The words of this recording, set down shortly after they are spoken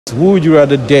Who would you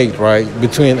rather date, right?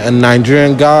 Between a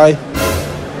Nigerian guy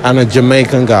and a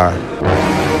Jamaican guy?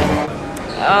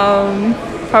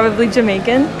 Probably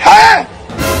Jamaican.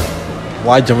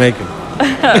 Why Jamaican?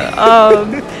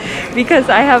 Because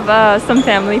I have some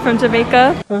family from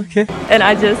Jamaica. Okay. And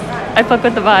I fuck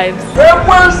with the vibes.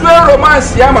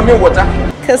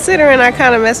 Considering I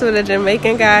kind of mess with a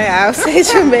Jamaican guy, I'll say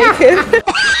Jamaican.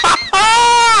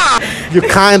 You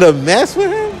kind of mess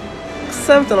with him?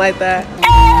 Something like that.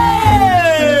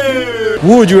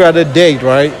 Who would you rather date,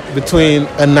 right? Between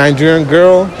a Nigerian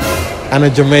girl and a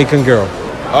Jamaican girl?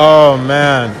 Oh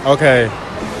man, okay.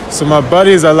 So my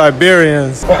buddies are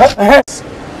Liberians.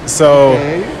 So,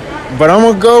 but I'm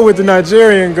gonna go with the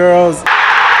Nigerian girls.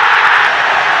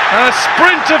 A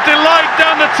sprint of delight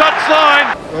down the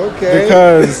touchline. Okay.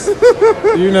 Because,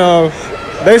 you know,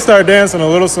 they start dancing a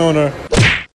little sooner.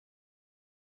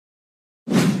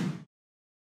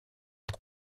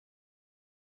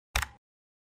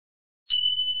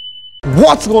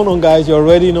 What's going on, guys? You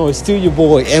already know it's still your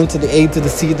boy M to the A to the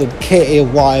C to the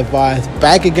K-A-Y vibes,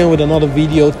 back again with another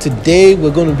video. Today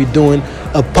we're going to be doing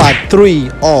a part 3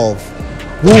 of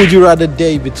who would you rather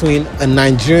date between a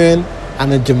Nigerian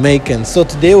and a Jamaican. So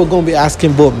today we're going to be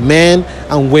asking both men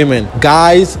and women,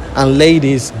 guys and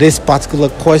ladies, this particular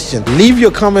question. Leave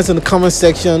your comments in the comment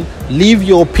section, leave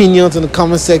your opinions in the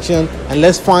comment section, and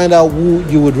let's find out who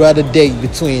you would rather date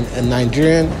between a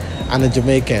Nigerian and a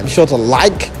Jamaican. Be sure to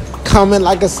like, comment,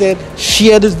 like I said,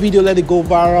 share this video, let it go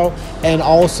viral, and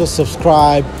also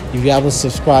subscribe if you haven't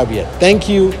subscribed yet. Thank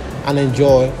you and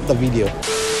enjoy the video.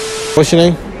 What's your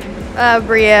name?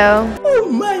 Brielle. Oh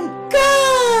my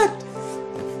god,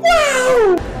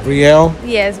 wow. Brielle?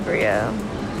 Yes, Brielle.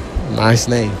 Nice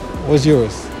name. What's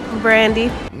yours? Brandy.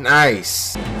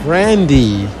 Nice.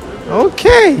 Brandy.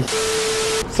 Okay,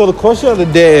 so the question of the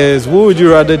day is, who would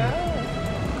you rather,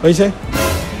 what you say?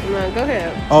 No, go ahead.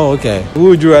 Oh, okay. Who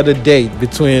would you rather date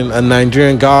between a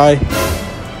Nigerian guy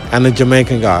and a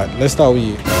Jamaican guy? Let's start with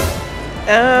you.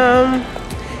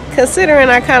 Considering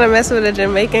I kind of mess with a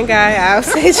Jamaican guy, I'll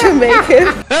say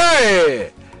Jamaican.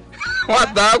 Hey!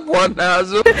 What that one now?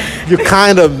 You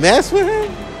kind of mess with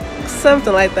him?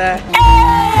 Something like that.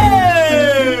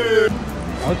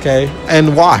 Okay.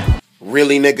 And why?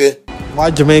 Really, nigga?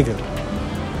 Why Jamaican?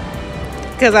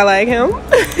 Because I like him.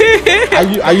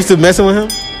 Are you still messing with him?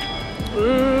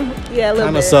 Yeah, a little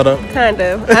Kind of bit. set up. Kind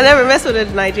of. I never messed with a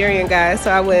Nigerian guy, so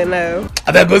I wouldn't know.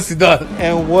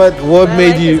 And what I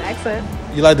made like you? his accent.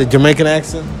 You like the Jamaican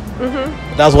accent? Mhm.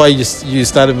 That's why you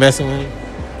started messing with him.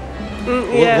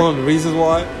 Yeah. One of the reasons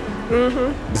why.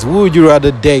 Is who would you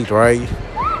rather date, right?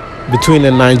 Between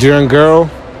a Nigerian girl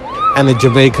and a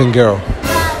Jamaican girl.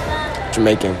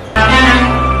 Jamaican.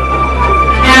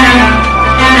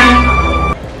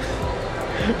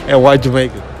 And why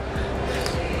Jamaican?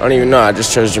 I don't even know. I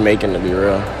just chose Jamaican to be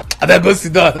real.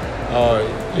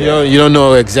 You don't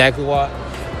know exactly why?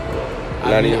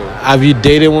 Not even. Have you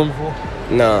dated one before?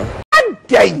 No.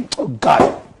 Oh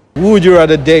God. Who would you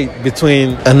rather date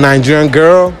between a Nigerian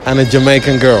girl and a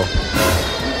Jamaican girl?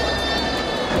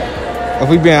 If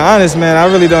we being honest, man, I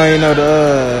really don't even know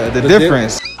the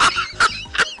difference.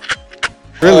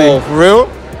 Really? Oh, for real?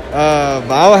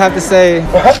 But I would have to say,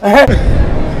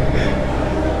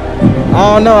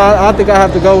 I don't know. I think I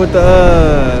have to go with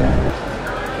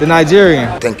the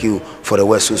Nigerian. Thank you for the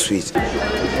West so sweet.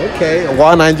 Okay.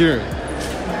 Why Nigerian?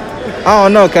 I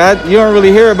don't know, cause you don't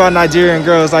really hear about Nigerian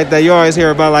girls like that. You always hear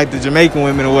about like the Jamaican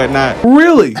women and whatnot.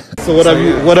 Really? So what have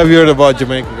you heard about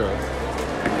Jamaican girls?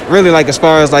 Really, like as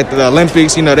far as like the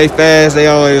Olympics, you know, they fast, they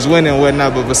always win and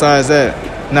whatnot. But besides that,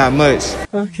 not much.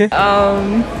 Okay.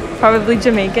 Probably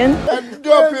Jamaican.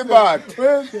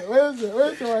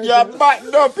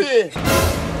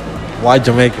 Why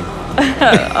Jamaican?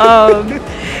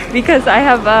 Because I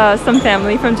have some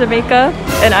family from Jamaica,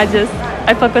 and I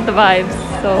fuck with the vibes.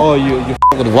 So. Oh, you f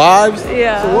with vibes?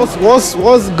 Yeah. So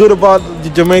what's good about the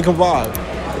Jamaican vibe?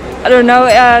 I don't know.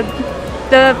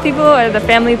 The people or the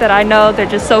family that I know, they're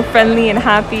just so friendly and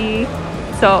happy.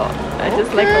 So I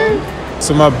just like them.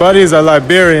 So my buddies are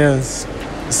Liberians.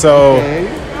 So,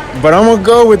 but I'm gonna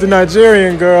go with the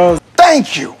Nigerian girls.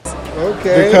 Thank you.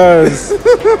 Okay. Because,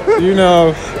 you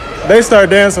know, they start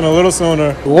dancing a little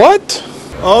sooner. What?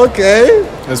 Okay.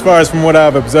 As far as from what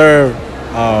I've observed.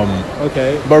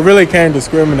 Okay. But really can't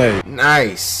discriminate.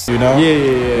 Nice. You know?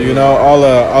 Yeah. You know, all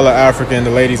the African,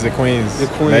 the ladies, the queens. The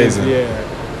queens, Amazing. yeah.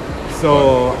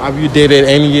 So, have you dated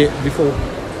any before?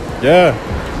 Yeah.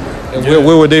 And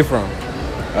where were they from?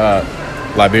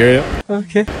 Liberia.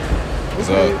 Okay.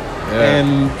 So, yeah.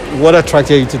 And what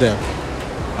attracted you to them?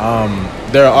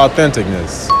 Their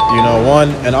authenticness, you know,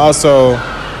 one, and also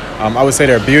I would say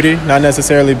their beauty, not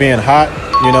necessarily being hot,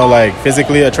 you know, like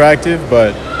physically attractive,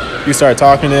 but you start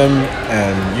talking to them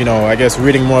and, you know, I guess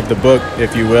reading more of the book,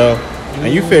 if you will,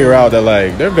 and you figure out that,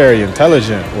 like, they're very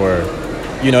intelligent, or,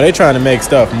 you know, they trying to make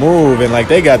stuff move, and, like,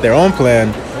 they got their own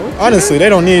plan. Honestly, they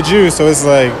don't need you, so it's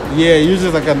like... Yeah, you're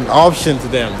just like an option to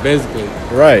them, basically.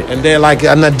 Right. And they're like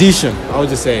an addition, I would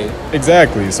just say.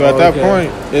 Exactly. So at that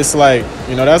point, it's like,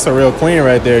 you know, that's a real queen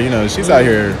right there. You know, she's out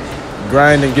here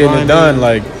grinding, getting it done.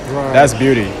 Like, that's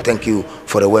beauty. Thank you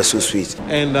for the West so sweet.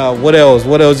 And what else?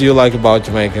 What else do you like about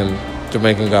Jamaican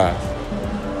guys?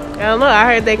 I don't know. I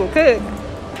heard they can cook.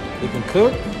 They can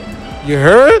cook? You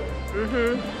heard?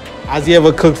 Mm-hmm. Has he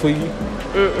ever cooked for you?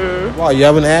 Mm-mm. Wow, you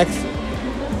haven't asked?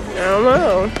 I don't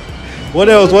know. What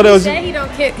else? What else?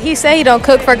 He said he don't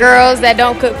cook for girls that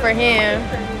don't cook for him.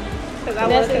 Because I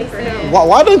want to cook for him.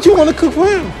 Why don't you want to cook for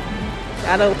him?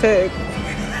 I don't cook.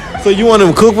 So you want him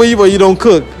to cook for you, but you don't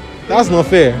cook? That's not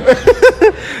fair.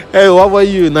 Hey, what about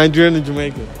you, Nigerian and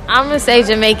Jamaican? I'm going to say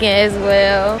Jamaican as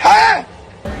well. I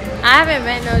haven't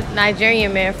met no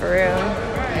Nigerian man for real.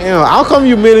 Damn, how come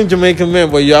you met a Jamaican man,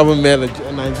 but you haven't met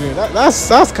a Nigerian?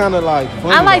 That's kind of like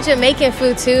funny. I like Jamaican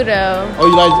food too, though. Oh,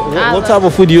 you like what type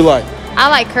of food do you like? I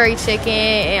like curry chicken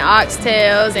and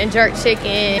oxtails and jerk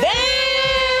chicken.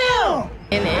 Damn!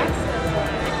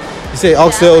 You say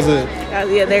oxtails?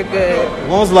 Yeah, they're good.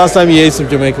 When was the last time you ate some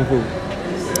Jamaican food?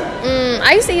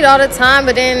 I used to eat all the time,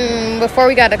 but then before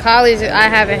we got to college, I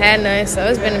haven't had none, so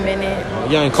it's been a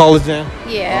minute. You're in college now?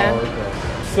 Yeah. Oh,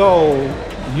 okay.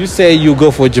 So, you say you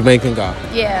go for a Jamaican guy.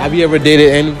 Yeah. Have you ever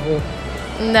dated any before?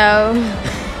 No.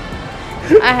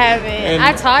 I haven't.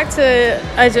 I talked to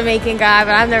a Jamaican guy,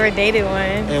 but I've never dated one.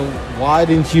 And why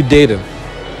didn't you date him?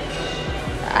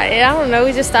 I don't know.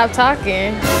 We just stopped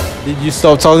talking. Did you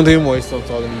stop talking to him or he stopped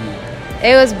talking to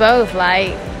you? It was both.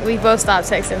 Like, we both stopped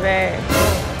texting back.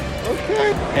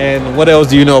 Okay. And what else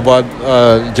do you know about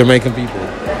Jamaican people?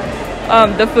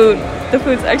 The food. The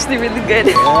food's actually really good.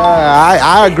 Yeah,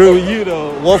 I agree with you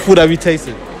though. What food have you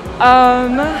tasted?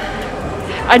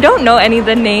 I don't know any of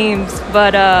the names,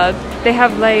 but they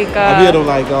have like. Have you had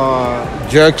like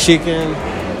jerk chicken?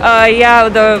 Yeah,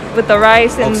 with the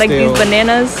rice and like these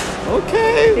bananas.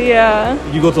 Okay. Yeah.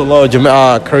 You go to a lot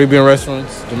of Caribbean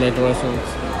restaurants, Jamaican restaurants.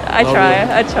 I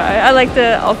try. I like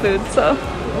all food, so.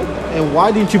 And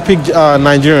why didn't you pick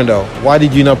Nigerian though? Why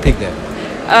did you not pick that?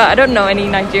 I don't know any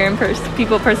Nigerian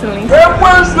people personally.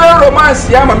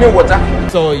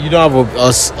 So you don't have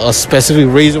a specific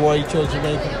reason why you chose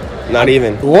Jamaican? Not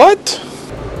even. What?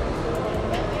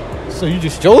 So you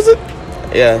just chose it?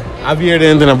 Yeah. Have you heard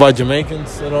anything about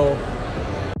Jamaicans at all?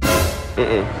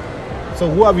 Mm-mm. So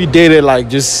who have you dated,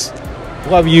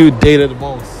 who have you dated the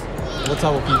most? What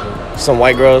type of people? Some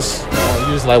white girls. Oh,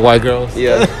 you just like white girls?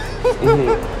 Yeah.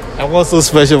 And what's so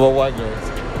special about white girls?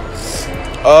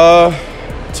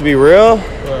 To be real,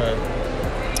 Right.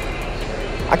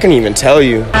 I couldn't even tell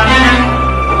you.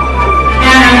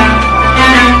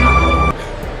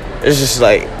 It's just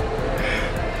like,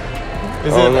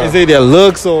 Is it their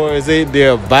looks or is it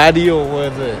their body or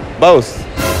what is it? both.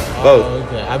 Both. Oh,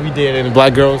 okay. Have you dated any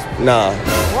black girls? Nah,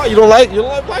 Why you don't like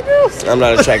black girls? I'm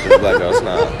not attracted to black girls.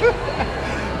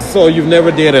 Nah. So you've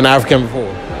never dated an African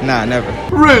before? Nah, never.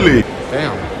 Really?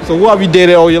 Damn. So who have you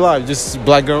dated all your life? Just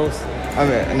black girls? I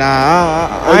mean,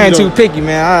 I ain't too picky,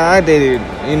 man. I dated,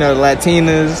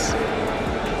 Latinas,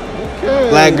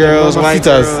 black girls, white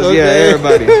girls, Okay. yeah,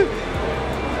 everybody.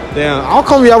 Damn. How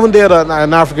come you haven't dated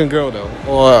an African girl though,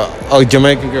 or a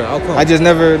Jamaican girl? How come? I just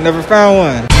never found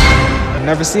one. I've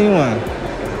never seen one.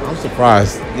 I'm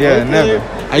surprised. Yeah, never.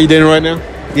 Are you dating right now?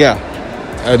 Yeah.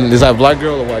 And is that a black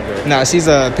girl or white girl? Nah, she's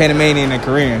a Panamanian and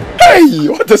Korean. Hey,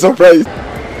 what a surprise.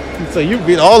 So you've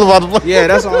been all about the black. Yeah,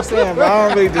 that's what I'm saying, bro. I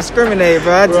don't really discriminate,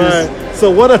 bro. I just Right. So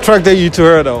what attracted you to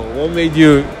her though? What made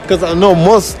you? Because I know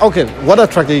what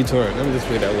attracted you to her? Let me just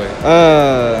put it that way.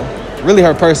 really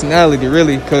her personality,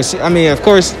 really, because of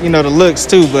course, the looks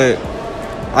too, but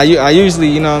I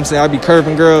usually, I be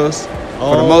curving girls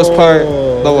for the most part,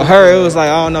 but with her, it was like,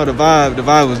 I don't know, the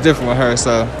vibe was different with her,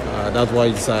 so That's why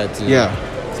you decided to. yeah.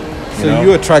 So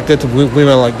you're attracted to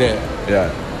women like that?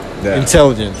 Yeah.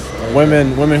 Intelligence.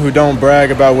 Women who don't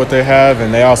brag about what they have,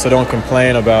 and they also don't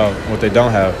complain about what they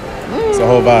don't have. It's a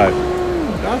whole vibe.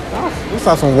 Those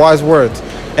are some wise words.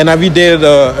 And have you dated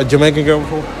a Jamaican girl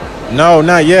before? No,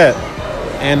 not yet.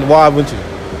 And why haven't you?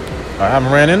 I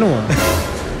haven't ran into one.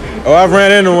 Oh, I've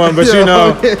ran into one, but so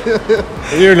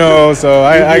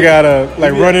I gotta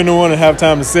run into one and have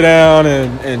time to sit down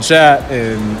and chat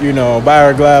and buy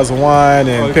her a glass of wine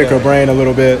and pick her brain a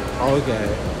little bit.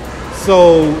 Okay.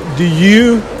 So do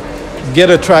you get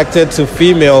attracted to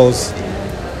females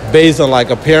based on like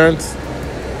appearance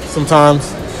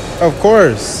sometimes? Of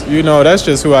course, you know, that's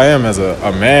just who I am as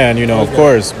a man, you know, of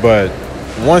course. But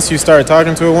once you start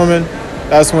talking to a woman,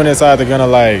 that's when it's either gonna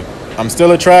like, I'm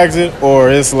still attracted,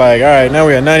 or it's like, all right, now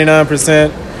we're at 99%,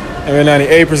 and we're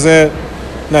 98%,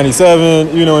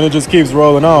 97, you know, and it just keeps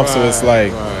rolling off. So it's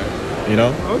like, you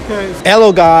know. Okay.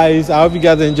 Hello guys, I hope you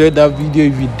guys enjoyed that video.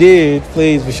 If you did,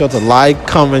 please be sure to like,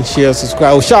 comment, share,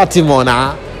 subscribe.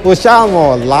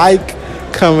 Like,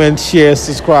 comment, share,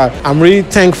 subscribe. I'm really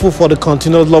thankful for the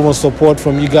continued love and support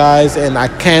from you guys, and I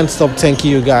can't stop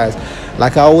thanking you guys.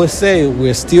 Like I always say,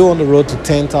 we're still on the road to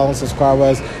 10,000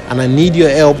 subscribers, and I need your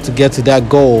help to get to that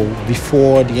goal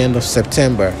before the end of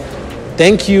September.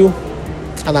 Thank you,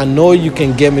 and I know you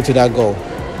can get me to that goal.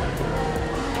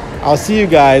 I'll see you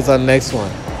guys on the next one.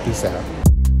 Peace out.